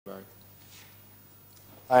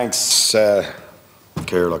Thanks, Ciara.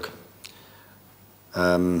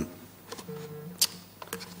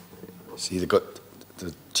 See, the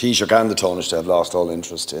Taoiseach and the Taoiseach have lost all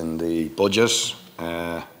interest in the budget.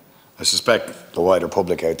 I suspect the wider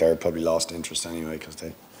public out there probably lost interest anyway, because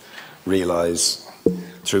they realise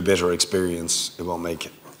through bitter experience it won't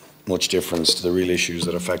make much difference to the real issues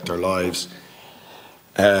that affect their lives.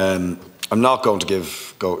 I'm not going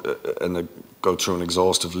to go through an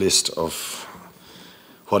exhaustive list of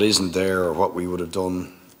what isn't there or what we would have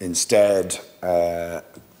done instead.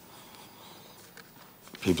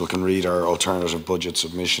 People can read our alternative budget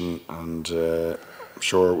submission, and I'm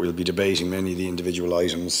sure we'll be debating many of the individual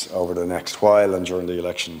items over the next while and during the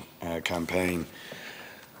election campaign.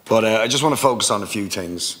 But I just want to focus on a few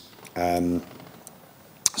things.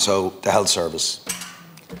 So, the health service.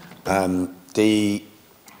 The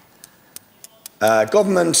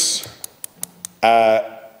government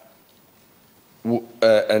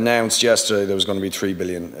announced yesterday there was going to be $3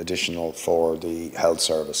 billion additional for the health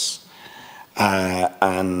service,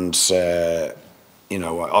 and you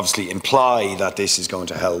know, obviously imply that this is going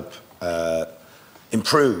to help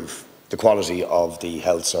improve the quality of the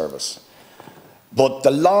health service. But the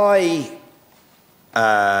lie,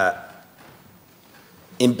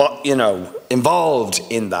 involved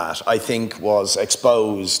in that, I think, was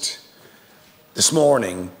exposed this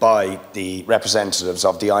morning by the representatives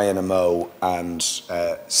of the INMO and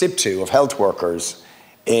SIPTU of health workers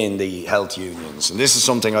in the health unions. And this is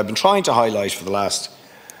something I've been trying to highlight for the last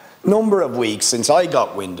number of weeks since I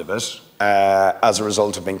got wind of it, as a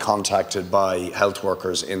result of being contacted by health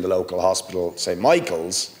workers in the local hospital, St.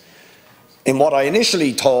 Michael's, in what I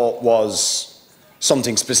initially thought was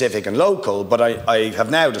something specific and local, but I have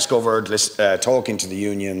now discovered, talking to the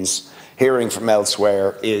unions, hearing from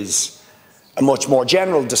elsewhere, is a much more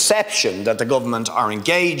general deception that the government are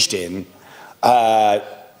engaged in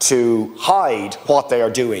to hide what they are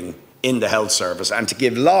doing in the health service and to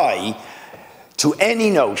give lie to any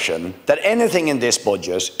notion that anything in this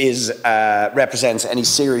budget represents any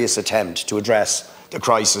serious attempt to address the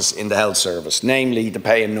crisis in the health service, namely the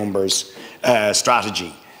pay in numbers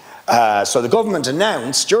strategy. So the government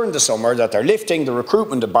announced during the summer that they're lifting the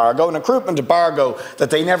recruitment embargo, an recruitment embargo that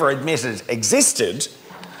they never admitted existed,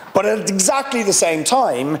 but at exactly the same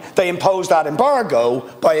time they imposed that embargo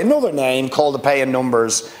by another name called the pay in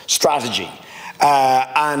numbers strategy.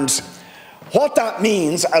 And what that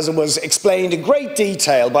means, as it was explained in great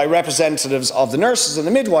detail by representatives of the nurses and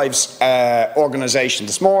the midwives organisation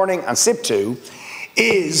this morning and SIPTU,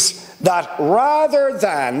 is that rather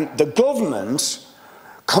than the government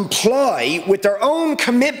comply with their own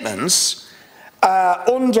commitments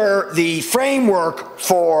under the framework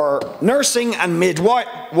for nursing and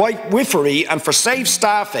midwifery and for safe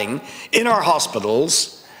staffing in our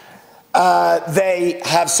hospitals, they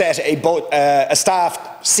have set a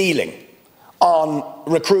staff ceiling on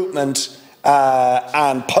recruitment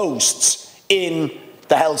and posts in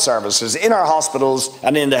the health services, in our hospitals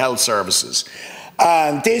and in the health services.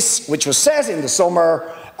 And this, which was set in the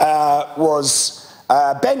summer, was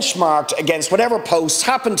benchmarked against whatever posts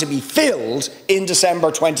happened to be filled in December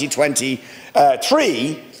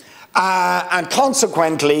 2023, and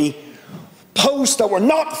consequently posts that were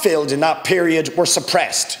not filled in that period were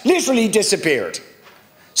suppressed, literally disappeared.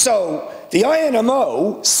 So the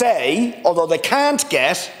INMO say, although they can't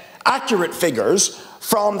get accurate figures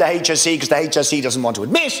from the HSE because the HSE doesn't want to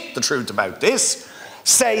admit the truth about this,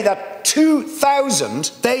 say that 2,000,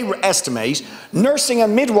 they estimate, nursing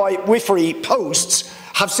and midwifery posts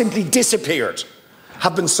have simply disappeared,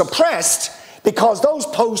 have been suppressed because those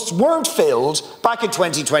posts weren't filled back in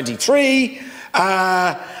 2023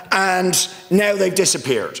 and now they've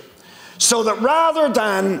disappeared. So that rather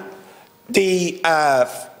than the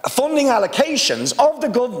funding allocations of the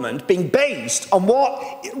government being based on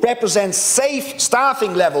what represents safe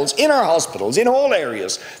staffing levels in our hospitals in all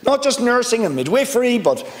areas, not just nursing and midwifery,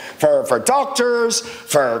 but for doctors,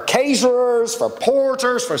 for caterers, for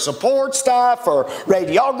porters, for support staff, for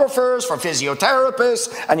radiographers, for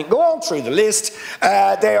physiotherapists, and you can go on through the list.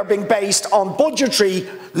 They are being based on budgetary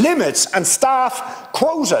limits and staff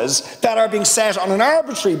quotas that are being set on an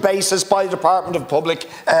arbitrary basis by the Department of Public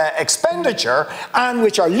Expenditure, and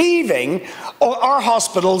which are leaving our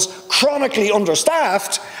hospitals chronically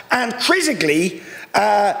understaffed and critically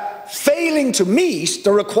failing to meet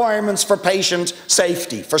the requirements for patient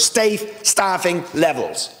safety, for safe staffing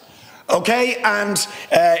levels. Okay, and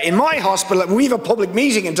in my hospital, and we have a public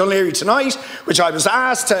meeting in Dún Laoghaire tonight, which I was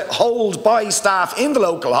asked to hold by staff in the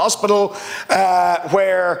local hospital,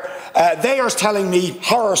 where they are telling me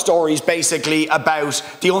horror stories basically about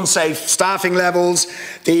the unsafe staffing levels.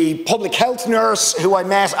 The public health nurse who I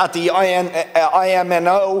met at the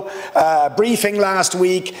IMNO briefing last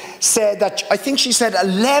week said that, I think she said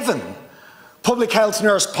 11 public health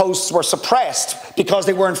nurse posts were suppressed because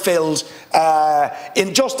they weren't filled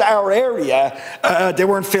in just our area. They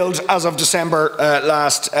weren't filled as of December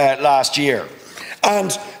last year.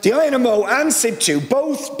 And the INMO and SIPTU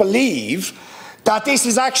both believe that this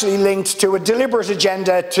is actually linked to a deliberate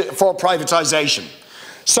agenda for privatisation.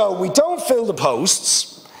 So we don't fill the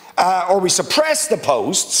posts, or we suppress the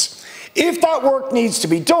posts. If that work needs to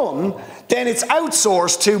be done, then it's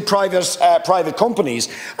outsourced to private companies.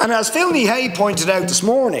 And as Phil Hay pointed out this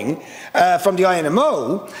morning from the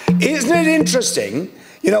INMO, isn't it interesting,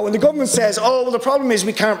 you know, when the government says, oh, well, the problem is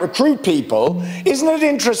we can't recruit people, isn't it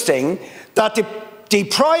interesting that the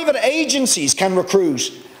private agencies can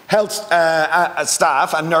recruit health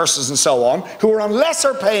staff and nurses and so on, who are on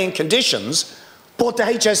lesser paying conditions, but the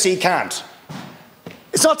HSE can't?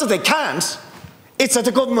 It's not that they can't, it's that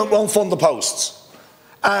the government won't fund the posts.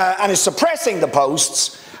 And is suppressing the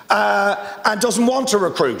posts and doesn't want to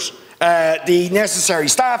recruit the necessary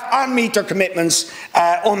staff and meet their commitments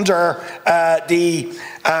under the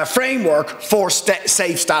framework for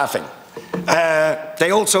safe staffing.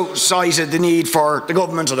 They also cited the need for the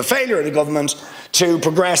government, or the failure of the government, to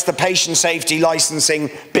progress the patient safety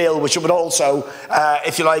licensing bill, which would also,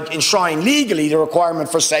 if you like, enshrine legally the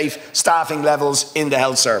requirement for safe staffing levels in the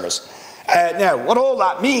health service. Now, what all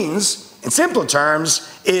that means, in simple terms,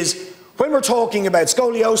 is when we're talking about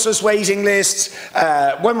scoliosis waiting lists,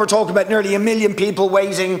 when we're talking about nearly 1 million people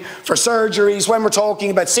waiting for surgeries, when we're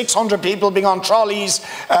talking about 600 people being on trolleys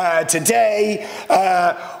today,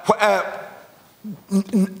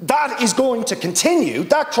 that is going to continue.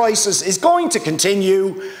 That crisis is going to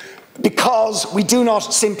continue because we do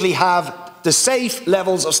not simply have the safe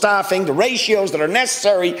levels of staffing, the ratios that are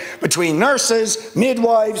necessary between nurses,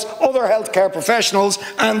 midwives, other healthcare professionals,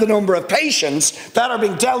 and the number of patients that are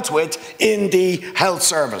being dealt with in the health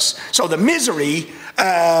service. So the misery,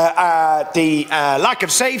 the lack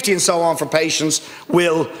of safety and so on for patients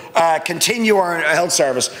will continue our health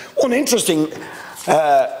service. One interesting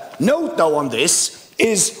note though on this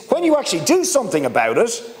is when you actually do something about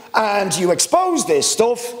it and you expose this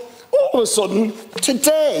stuff, all of a sudden,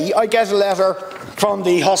 today, I get a letter from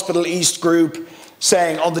the Hospital East group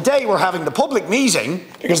saying, on the day we're having the public meeting,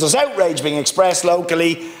 because there's outrage being expressed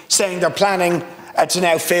locally, saying they're planning to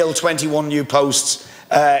now fill 21 new posts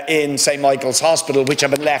in St Michael's Hospital, which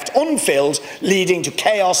have been left unfilled, leading to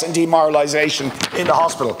chaos and demoralisation in the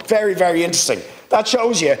hospital. Very, very interesting. That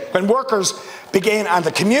shows you when workers begin and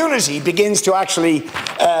the community begins to actually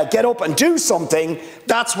get up and do something,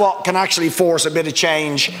 that's what can actually force a bit of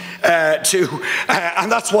change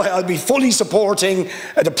and that's why I'll be fully supporting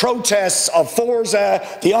the protests of Forza,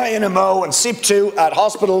 the INMO and SIPTU at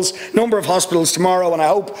hospitals, number of hospitals tomorrow, and I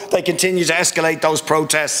hope they continue to escalate those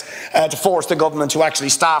protests to force the government to actually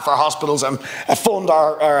staff our hospitals and fund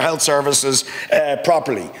our health services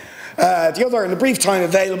properly. The other, in the brief time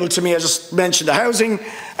available to me, I just mentioned the housing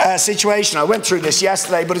situation. I went through this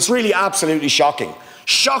yesterday, but it's really absolutely shocking.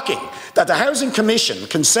 Shocking that the Housing Commission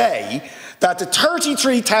can say that the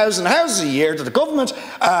 33,000 houses a year that the government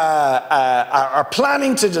are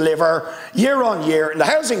planning to deliver year on year in the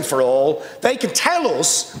Housing for All, they can tell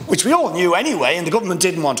us, which we all knew anyway and the government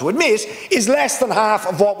didn't want to admit, is less than half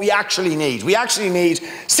of what we actually need. We actually need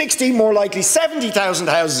 60, more likely 70,000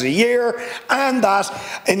 houses a year, and that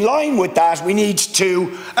in line with that we need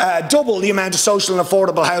to double the amount of social and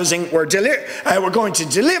affordable housing we're going to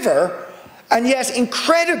deliver. And yet,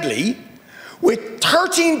 incredibly, with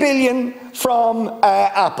 13 billion from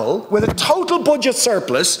Apple, with a total budget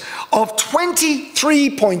surplus of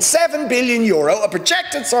 23.7 billion euro, a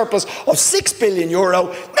projected surplus of 6 billion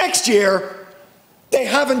euro next year, they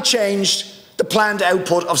haven't changed the planned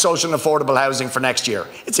output of social and affordable housing for next year.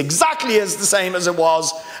 It's exactly the same as it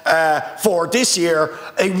was for this year,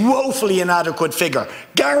 a woefully inadequate figure,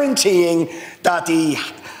 guaranteeing that the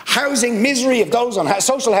housing misery of those on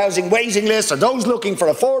social housing waiting lists or those looking for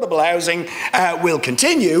affordable housing will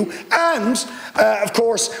continue. And of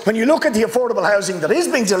course, when you look at the affordable housing that is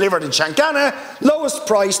being delivered in Shanganagh, lowest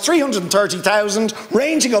price 330,000,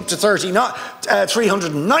 ranging up to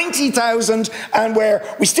 390,000, and where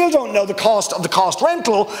we still don't know the cost of the cost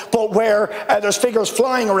rental, but where there's figures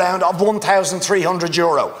flying around of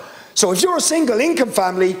 €1,300. So if you're a single income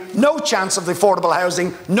family, no chance of the affordable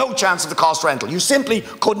housing, no chance of the cost rental. You simply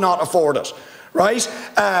could not afford it, right?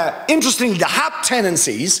 Interestingly, the HAP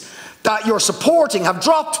tenancies that you're supporting have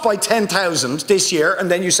dropped by 10,000 this year, and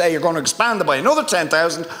then you say you're going to expand it by another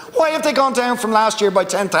 10,000. Why have they gone down from last year by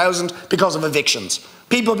 10,000? Because of evictions.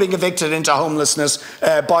 People being evicted into homelessness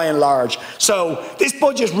by and large. So this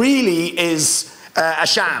budget really is a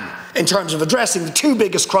sham in terms of addressing the two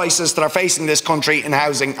biggest crises that are facing this country in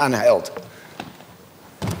housing and health.